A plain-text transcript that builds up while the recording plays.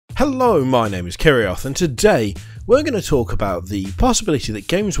Hello, my name is Kirioth, and today we're going to talk about the possibility that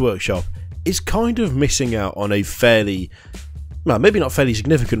Games Workshop is kind of missing out on a fairly, well, maybe not fairly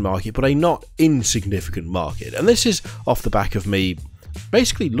significant market, but a not insignificant market. And this is off the back of me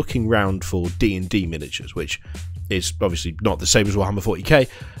basically looking round for D&D miniatures, which is obviously not the same as Warhammer 40k,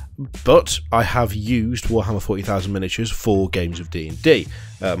 but I have used Warhammer 40,000 miniatures for games of D&D,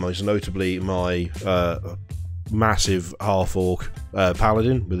 most notably my massive half-orc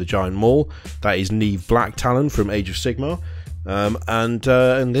paladin with a giant maul. That is Neve Blacktalon from Age of Sigmar,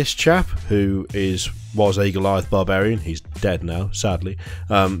 and this chap who was a Goliath barbarian. He's dead now, sadly,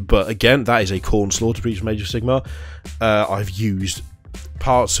 but again, that is a Khorne slaughter priest from Age of Sigmar. I've used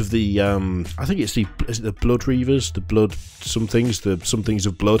parts of the I think is it the Blood Reavers, the Blood somethings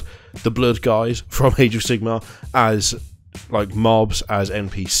of blood, the Blood guys from Age of Sigmar as like mobs, as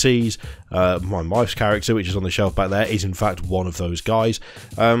NPCs. My wife's character, which is on the shelf back there, is in fact one of those guys.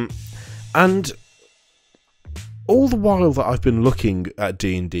 And all the while that I've been looking at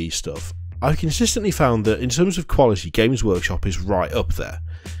D&D stuff, I've consistently found that in terms of quality, Games Workshop is right up there.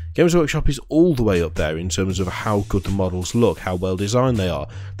 Games Workshop is all the way up there in terms of how good the models look, how well designed they are,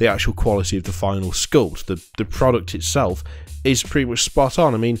 the actual quality of the final sculpt, the product itself is pretty much spot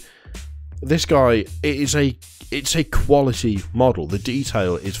on. I mean, this guy, it's a quality model. The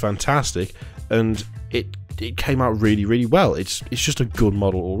detail is fantastic, and it came out really, really well. It's just a good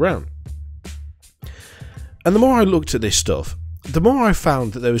model all round. And the more I looked at this stuff, the more I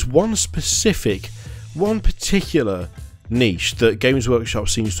found that there was one particular niche that Games Workshop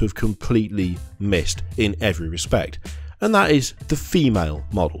seems to have completely missed in every respect, and that is the female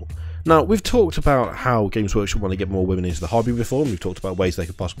model. Now, we've talked about how Games Workshop want to get more women into the hobby before, and we've talked about ways they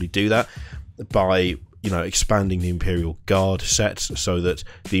could possibly do that by, expanding the Imperial Guard sets so that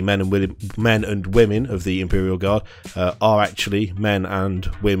the men and women of the Imperial Guard are actually men and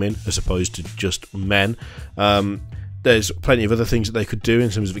women as opposed to just men. There's plenty of other things that they could do in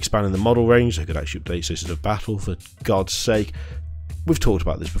terms of expanding the model range. They could actually update Sisters of Battle, for God's sake. We've talked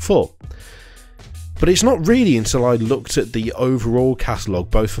about this before. But it's not really until I looked at the overall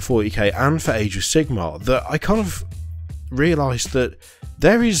catalogue, both for 40k and for Age of Sigmar, that I kind of realised that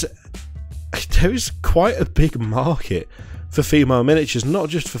there is quite a big market for female miniatures, not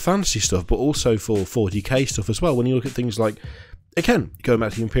just for fantasy stuff, but also for 40k stuff as well. When you look at things like, again, going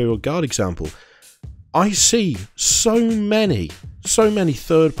back to the Imperial Guard example, I see so many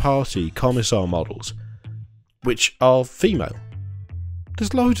third-party commissar models which are female.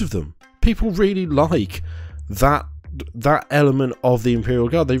 There's loads of them. People really like that element of the Imperial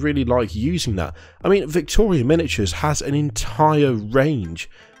Guard. They really like using that. I mean, Victoria Miniatures has an entire range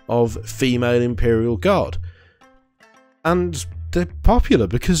of female Imperial Guard, and they're popular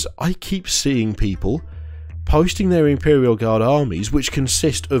because I keep seeing people posting their Imperial Guard armies, which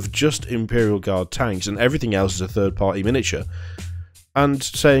consist of just Imperial Guard tanks and everything else is a third-party miniature, and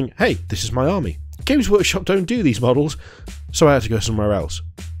saying, hey, this is my army. Games Workshop don't do these models, so I had to go somewhere else.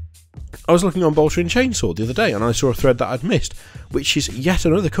 I was looking on Bolter and Chainsaw the other day, and I saw a thread that I'd missed, which is yet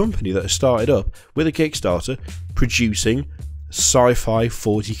another company that has started up with a Kickstarter producing sci-fi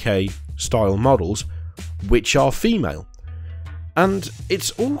 40k style models which are female. And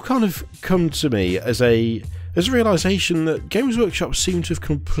it's all kind of come to me as a realisation that Games Workshop seem to have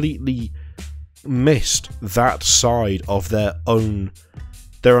completely missed that side of their own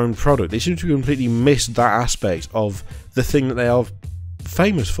product. They seem to have completely missed that aspect of the thing that they are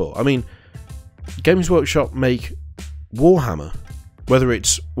famous for. I mean, Games Workshop make Warhammer, whether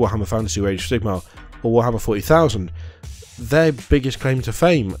it's Warhammer Fantasy or Age of Sigmar or Warhammer 40,000, their biggest claim to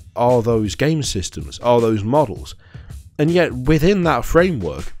fame are those game systems, are those models. And yet, within that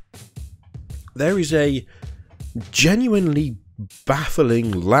framework, there is a genuinely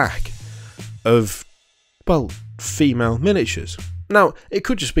baffling lack of, well, female miniatures. Now, it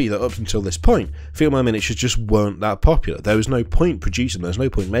could just be that up until this point, female miniatures just weren't that popular. There was no point producing them, there's no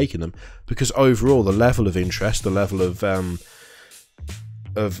point making them, because overall the level of interest, the level of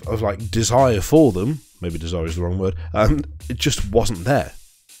like desire for them, maybe desire is the wrong word, it just wasn't there.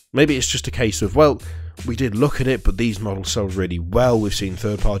 Maybe it's just a case of, well, we did look at it, but these models sold really well. We've seen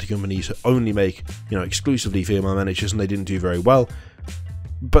third-party companies only make, exclusively female miniatures, and they didn't do very well.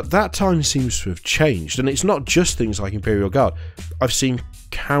 But that time seems to have changed, and it's not just things like Imperial Guard. I've seen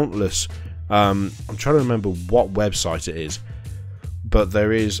countless, I'm trying to remember what website it is, but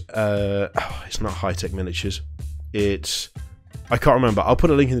there is, it's not High Tech Miniatures, I can't remember. I'll put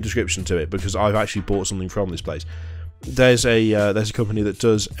a link in the description to it, because I've actually bought something from this place. There's a company that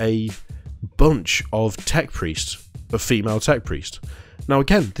does a bunch of tech priests, of female tech priests. Now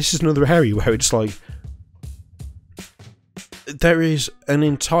again, this is another area where it's like, there is an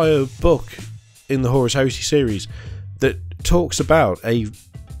entire book in the Horus Heresy series that talks about a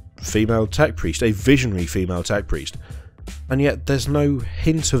female tech priest, a visionary female tech priest, and yet there's no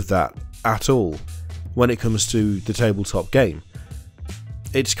hint of that at all when it comes to the tabletop game.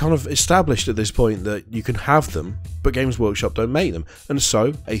 It's kind of established at this point that you can have them, but Games Workshop don't make them, and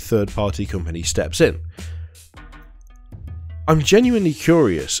so a third-party company steps in. I'm genuinely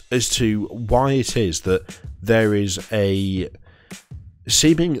curious as to why it is that there is a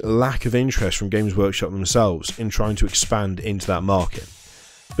seeming lack of interest from Games Workshop themselves in trying to expand into that market.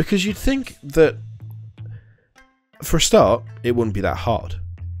 Because you'd think that, for a start, it wouldn't be that hard.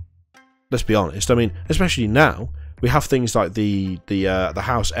 Let's be honest. I mean, especially now, we have things like the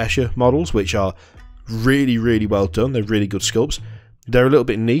House Escher models, which are really, really well done. They're really good sculpts. They're a little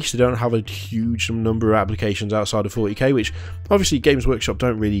bit niche. They don't have a huge number of applications outside of 40k, which obviously Games Workshop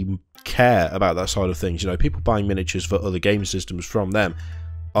don't really care about that side of things. You know, people buying miniatures for other game systems from them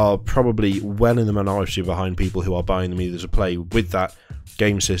are probably well in the minority behind people who are buying them either to play with that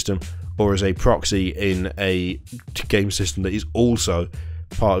game system or as a proxy in a game system that is also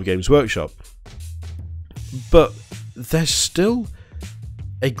part of Games Workshop. But there's still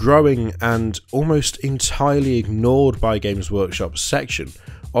a growing and almost entirely ignored by Games Workshop section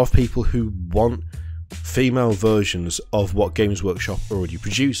of people who want female versions of what Games Workshop already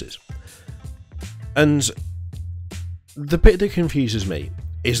produces. And the bit that confuses me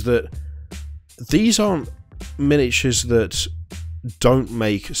is that these aren't miniatures that don't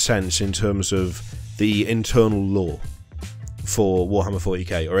make sense in terms of the internal lore for Warhammer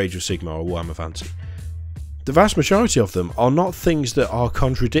 40k or Age of Sigmar or Warhammer Fantasy. The vast majority of them are not things that are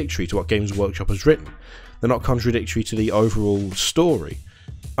contradictory to what Games Workshop has written. They're not contradictory to the overall story.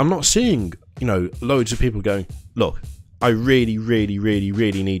 I'm not seeing, you know, loads of people going, look, I really, really, really,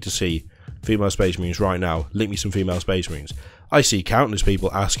 really need to see female Space Marines right now. Link me some female Space Marines. I see countless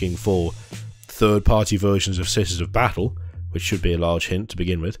people asking for third-party versions of Sisters of Battle, which should be a large hint to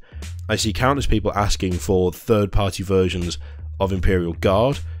begin with. I see countless people asking for third-party versions of Imperial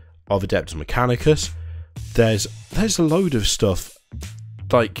Guard, of Adeptus Mechanicus. There's a load of stuff,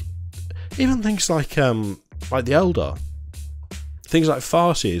 like even things like the Eldar, things like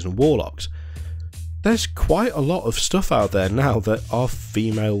Farseers and Warlocks. There's quite a lot of stuff out there now that are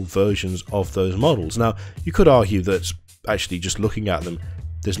female versions of those models. Now, you could argue that actually just looking at them,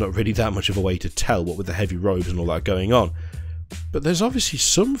 there's not really that much of a way to tell, what with the heavy robes and all that going on. But there's obviously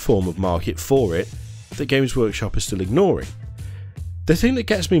some form of market for it that Games Workshop is still ignoring. The thing that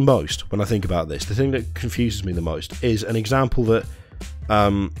gets me most when I think about this, the thing that confuses me the most, is an example that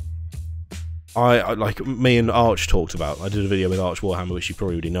I like me and Arch talked about. I did a video with Arch Warhammer, which you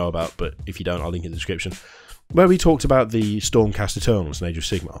probably already know about, but if you don't, I'll link in the description, where we talked about the Stormcast Eternals in Age of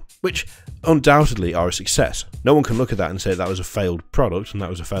Sigmar, which undoubtedly are a success. No one can look at that and say that was a failed product and that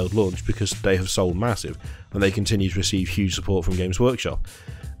was a failed launch, because they have sold massive and they continue to receive huge support from Games Workshop.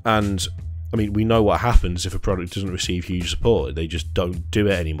 And I mean, we know what happens if a product doesn't receive huge support. They just don't do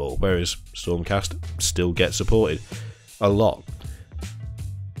it anymore, whereas Stormcast still gets supported a lot.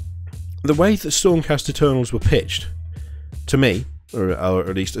 The way that Stormcast Eternals were pitched, to me, or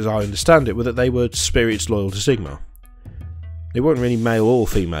at least as I understand it, were that they were spirits loyal to Sigmar. They weren't really male or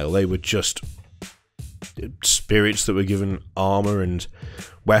female, they were just spirits that were given armour and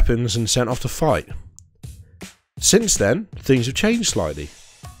weapons and sent off to fight. Since then, things have changed slightly,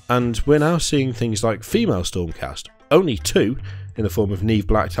 and we're now seeing things like female Stormcast, only two, in the form of Neve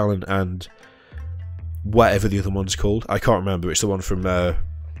Blacktalon and whatever the other one's called. I can't remember, it's the one from,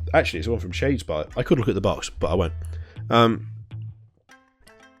 actually it's the one from Shadespire. I could look at the box, but I won't.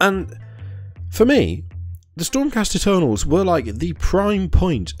 And for me, the Stormcast Eternals were like the prime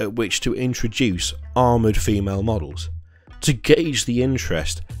point at which to introduce armoured female models, to gauge the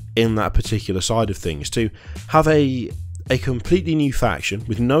interest in that particular side of things, to have a completely new faction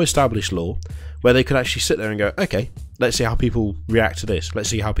with no established lore, where they could actually sit there and go, okay, let's see how people react to this, let's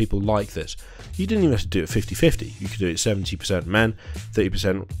see how people like this. You didn't even have to do it 50-50, you could do it 70% men,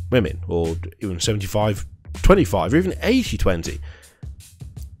 30% women, or even 75-25, or even 80-20.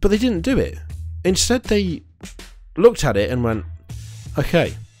 But they didn't do it. Instead, they looked at it and went,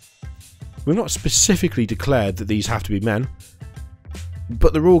 okay, we've not specifically declared that these have to be men,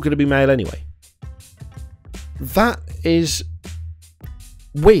 but they're all going to be male anyway. That is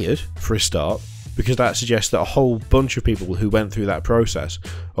weird for a start, because that suggests that a whole bunch of people who went through that process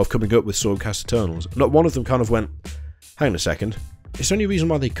of coming up with Stormcast Eternals, not one of them kind of went, hang on a second, is there any reason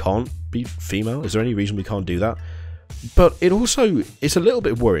why they can't be female? Is there any reason we can't do that? But it also is a little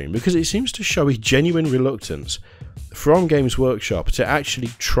bit worrying, because it seems to show a genuine reluctance from Games Workshop to actually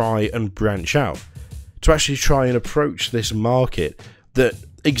try and branch out, to actually try and approach this market that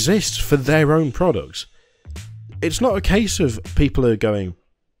exists for their own products. It's not a case of people are going,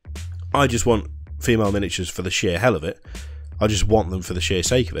 I just want female miniatures for the sheer hell of it. I just want them for the sheer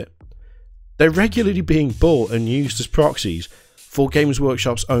sake of it. They're regularly being bought and used as proxies for Games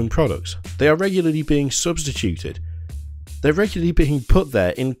Workshop's own products. They are regularly being substituted. They're regularly being put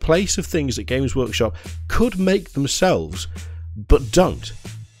there in place of things that Games Workshop could make themselves, but don't.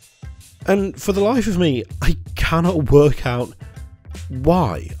 And for the life of me, I cannot work out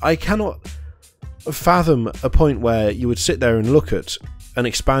why. I cannot fathom a point where you would sit there and look at an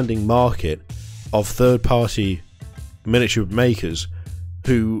expanding market of third-party miniature makers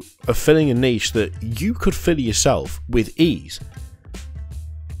who are filling a niche that you could fill yourself with ease,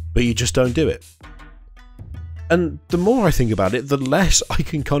 but you just don't do it. And the more I think about it, the less I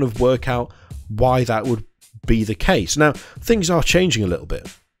can kind of work out why that would be the case. Now, things are changing a little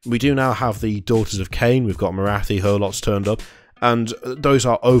bit. We do now have the Daughters of Cain, we've got Morathi, Herlots turned up, and those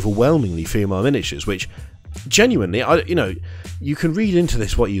are overwhelmingly female miniatures, which genuinely, you can read into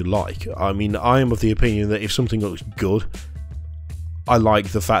this what you like. I mean, I am of the opinion that if something looks good, I like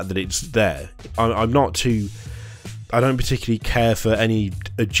the fact that it's there. I'm not too... I don't particularly care for any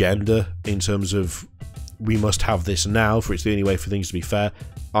agenda in terms of we must have this now for it's the only way for things to be fair.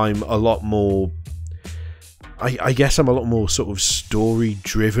 I'm a lot more... I guess I'm a lot more sort of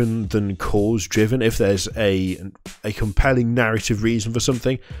story-driven than cause-driven. If there's a compelling narrative reason for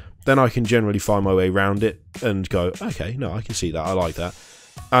something, then I can generally find my way around it and go, okay, no, I can see that, I like that.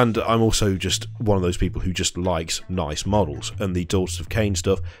 And I'm also just one of those people who just likes nice models, and the Daughters of Cain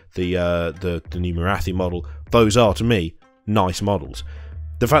stuff, the new Morathi model, those are, to me, nice models.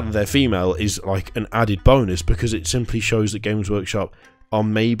 The fact that they're female is like an added bonus because it simply shows that Games Workshop are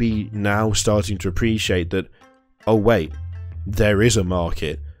maybe now starting to appreciate that, oh wait, there is a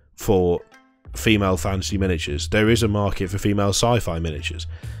market for female fantasy miniatures, there is a market for female sci-fi miniatures.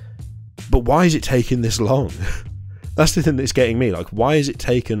 But why is it taking this long? That's the thing that's getting me. Like, why has it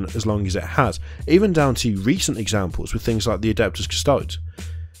taken as long as it has? Even down to recent examples with things like the Adeptus Custodes.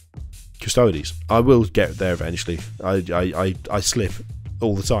 I will get there eventually. I slip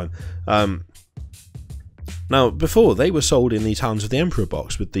all the time. Now, before, they were sold in the Talons of the Emperor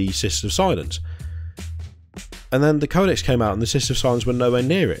box with the Sisters of Silence. And then the Codex came out and the Sisters of Silence were nowhere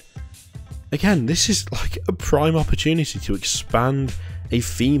near it. Again, this is like a prime opportunity to expand a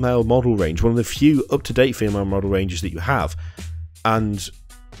female model range, one of the few up-to-date female model ranges that you have, and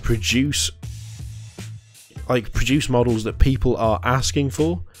produce models that people are asking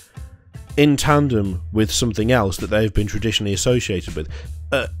for in tandem with something else that they've been traditionally associated with.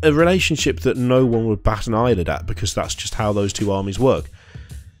 A relationship that no one would bat an eyelid at because that's just how those two armies work.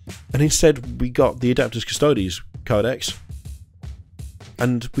 And instead we got the Adeptus Custodes Codex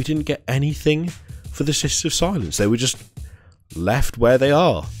and we didn't get anything for the Sisters of Silence. They were just left where they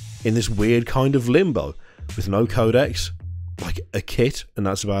are, in this weird kind of limbo, with no codex, like a kit, and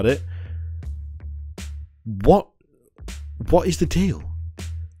that's about it. What is the deal?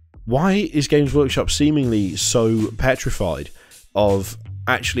 Why is Games Workshop seemingly so petrified of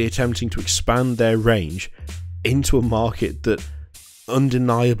actually attempting to expand their range into a market that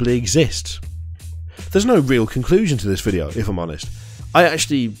undeniably exists? There's no real conclusion to this video, if I'm honest. I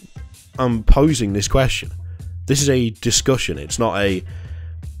actually am posing this question. This is a discussion. It's not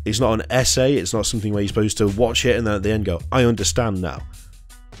an essay. It's not something where you're supposed to watch it and then at the end go, I understand now.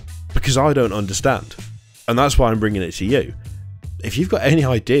 Because I don't understand. And that's why I'm bringing it to you. If you've got any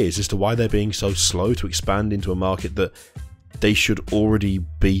ideas as to why they're being so slow to expand into a market that they should already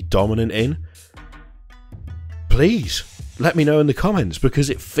be dominant in, please let me know in the comments, because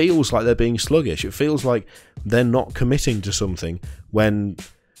it feels like they're being sluggish. It feels like they're not committing to something when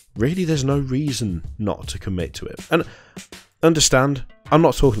really there's no reason not to commit to it. And understand, I'm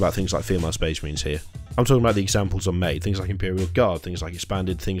not talking about things like female Space Marines here. I'm talking about the examples I made, things like Imperial Guard, things like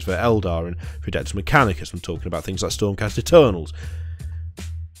expanded things for Eldar and for Adeptus Mechanicus. I'm talking about things like Stormcast Eternals.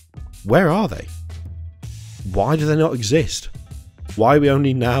 Where are they? Why do they not exist? Why are we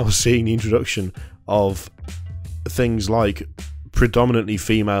only now seeing the introduction of things like predominantly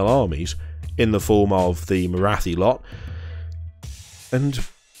female armies in the form of the Morathi lot? And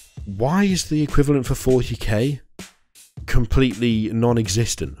why is the equivalent for 40k completely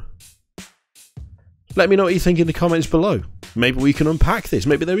non-existent? Let me know what you think in the comments below. Maybe we can unpack this.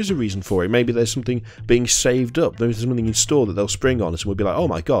 Maybe there is a reason for it. Maybe there's something being saved up. Maybe there's something in store that they'll spring on us and we'll be like, oh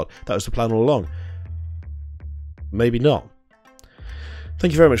my god, that was the plan all along. Maybe not.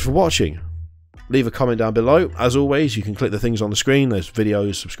 Thank you very much for watching. Leave a comment down below. As always, you can click the things on the screen. There's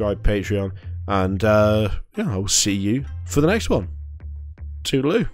videos, subscribe, Patreon, and yeah, I'll see you for the next one. Toodaloo.